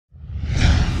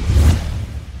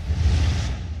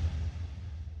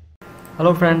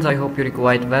Hello friends, I hope you're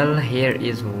quite well. Here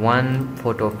is one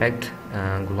photo effect,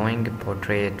 glowing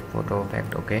portrait photo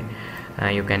effect. Okay,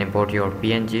 you can import your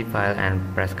PNG file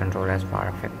and press Ctrl S for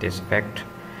effect this effect.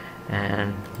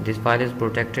 And this file is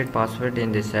protected password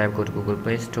in this app. Go to Google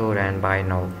Play Store and buy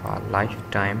now for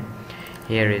lifetime.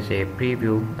 Here is a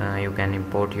preview. You can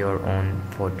import your own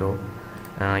photo,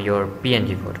 your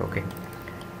PNG photo. Okay,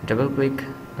 double click.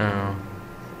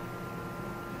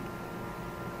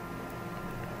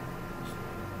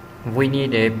 We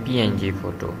need a PNG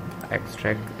photo.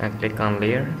 Extract and click on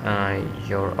layer,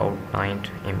 your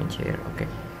outlined image here. Okay,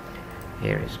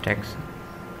 here is text.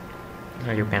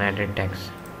 You can edit text.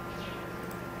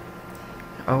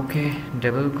 Okay,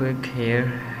 double click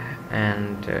here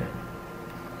and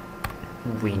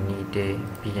we need a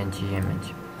PNG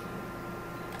image.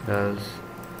 Girls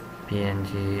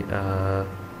PNG,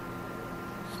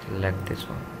 select this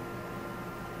one.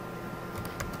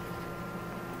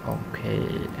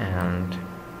 Okay, and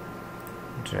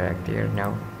drag there.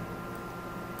 Now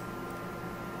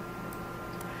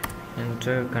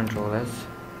enter Ctrl S.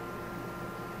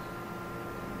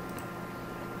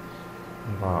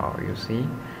 Wow, you see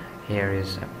here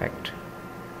is effect.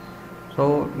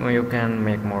 So you can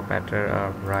make more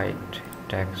better, write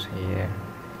text here.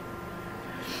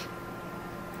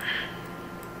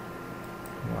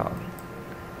 Wow,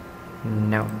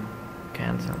 no,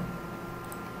 cancel.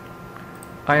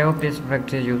 I hope this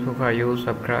effect is useful for you.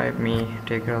 Subscribe me.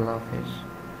 Take care. Allah Hafiz.